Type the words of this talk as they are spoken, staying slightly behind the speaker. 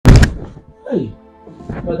Hey,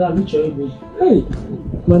 Madam Ichoibu. Hey,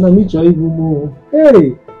 Madam Ichoibu.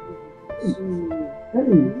 Hey.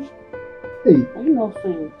 Hey. Hey. Are you not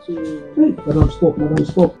fine too? Hey, Madam, stop. Madam,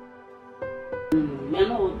 stop. You're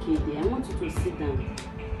not okay there. I want you to sit down.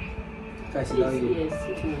 Can I sit down here? Yes,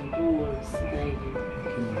 sit down. Don't worry, sit down here.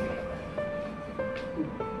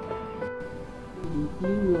 You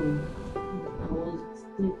know, I was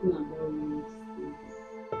thinking about you.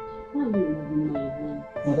 Why are you moving my hand?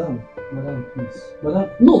 Madam, please. Madam,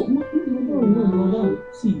 no, madam.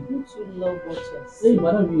 See. Don't you love what you're saying? Hey,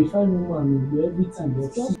 madam, you're a fine woman. You do everything.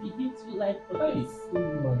 But Just see. begin to like what Hey, you see,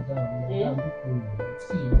 madam.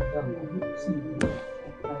 See, madam. See,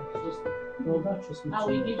 trust me. I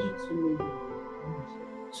will give you 2 million.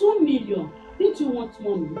 2 million? Didn't you want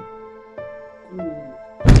money? 2 million.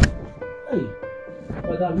 Hey,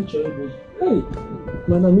 Madam Ichoibu. Hey,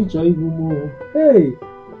 Madam Ichoibu. Hey.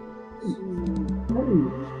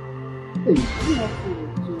 Hey.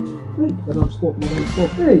 Hey, madam, stop. Madam, stop.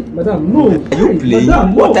 Hey, madam, no. You playing?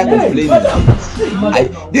 Madam, what no. type of playing madam. is this?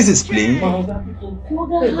 This is playing.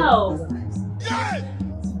 Moga, how?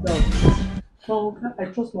 Sit down. I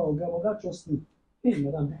trust my Oga. Oga trust me. Hey,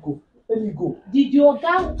 madam, go. Let me go. Did your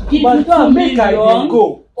Oga give you 2 Madam, make I million?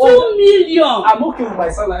 go. 2 million? I'm okay with my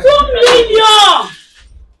salary. 2 million!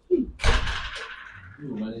 You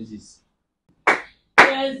manage this.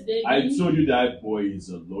 Yes, baby. I told you that boy is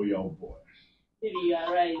a loyal boy. Baby, you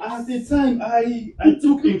are right. At the time, I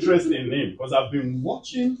took interest in him because I've been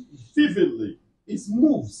watching vividly his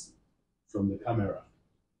moves from the camera.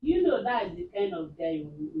 You know that is the kind of guy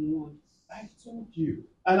we want. I told you.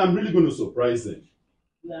 And I'm really going to surprise him.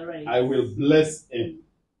 You are right. I will bless him.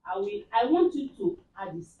 I want you to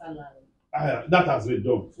add his salary. That has been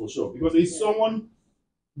done for sure. Because he's someone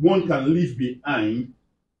one can leave behind,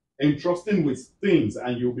 entrusting with things,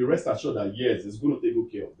 and you'll be rest assured that yes, he's going to take good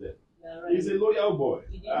care of them. Right. He's a loyal boy.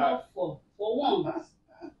 He did not fall. For one,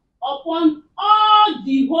 upon all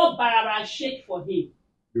the whole barara shake for him.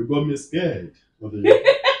 You got me scared.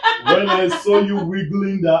 When I saw you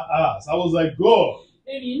wiggling that ass, I was like, God.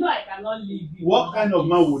 Baby, you know I cannot leave you. What kind of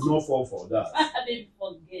man would not fall for that? Baby,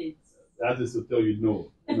 forget. That is to tell you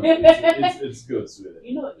no. It's good, sweetie.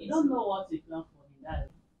 You know, you don't know what to plan for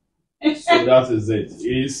him. So that is it.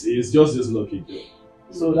 It's just this lucky girl.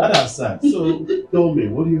 So that aside, so tell me,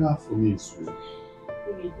 what do you have for me, sweetie?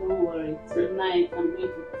 Baby, don't worry. Tonight I'm going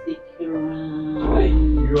to take you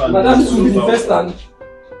around. You and Madam, this will be the first time.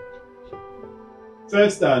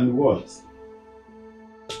 First and what?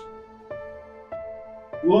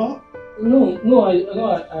 What? No,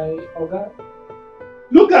 Oga.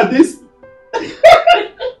 Look at this.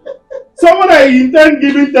 Someone I intend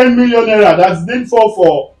giving 10 million naira that didn't fall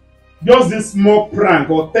for just this small prank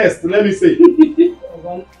or test, let me say.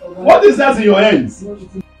 Oga. What is that in your hands?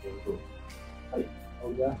 Oga,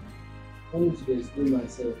 I need to explain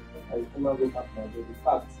myself. I come and go back my job. In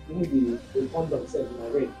fact, even the condom set in my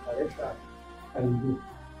red card. I will do.